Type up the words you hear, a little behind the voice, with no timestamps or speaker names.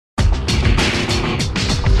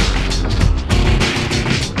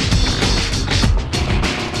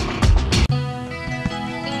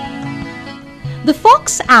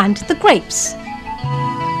and the grapes.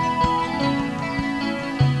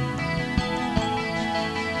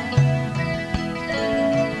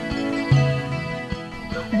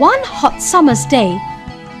 One hot summer's day,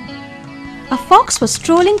 a fox was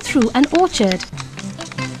strolling through an orchard.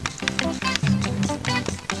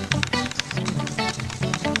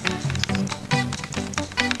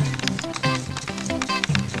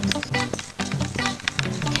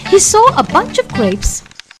 He saw a bunch of grapes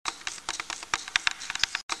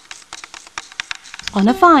on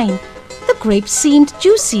a vine. The grapes seemed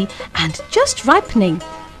juicy and just ripening.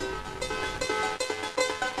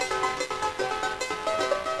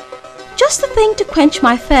 Just the thing to quench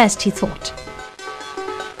my thirst, he thought.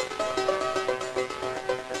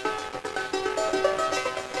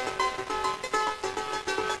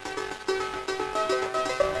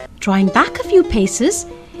 Drawing back a few paces,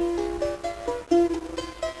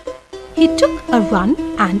 he took a run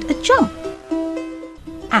and a jump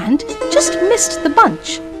and just missed the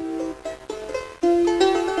bunch.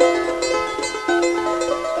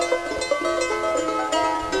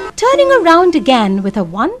 Turning around again with a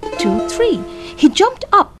 1, 2, 3, he jumped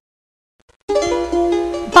up,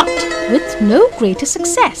 but with no greater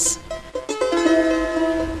success.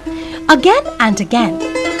 Again and again,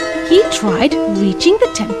 he tried reaching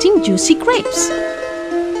the tempting juicy grapes.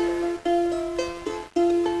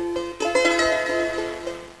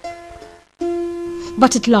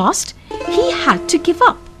 But at last, he had to give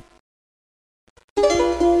up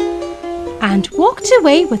and walked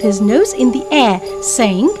away with his nose in the air,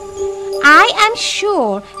 saying, "I am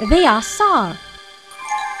sure they are sour."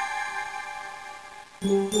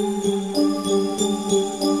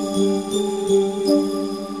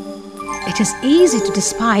 It is easy to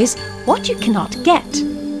despise what you cannot get.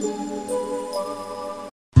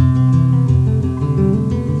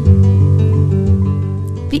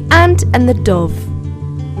 The Ant and the Dove.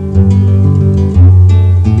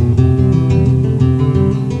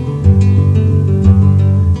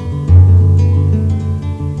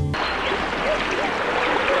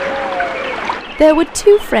 There were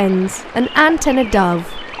two friends, an ant and a dove.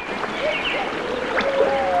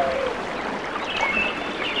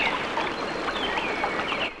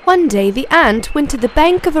 One day the ant went to the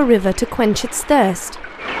bank of a river to quench its thirst.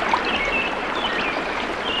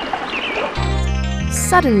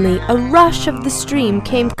 Suddenly, a rush of the stream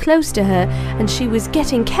came close to her, and she was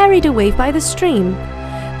getting carried away by the stream.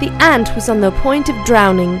 The ant was on the point of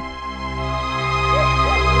drowning.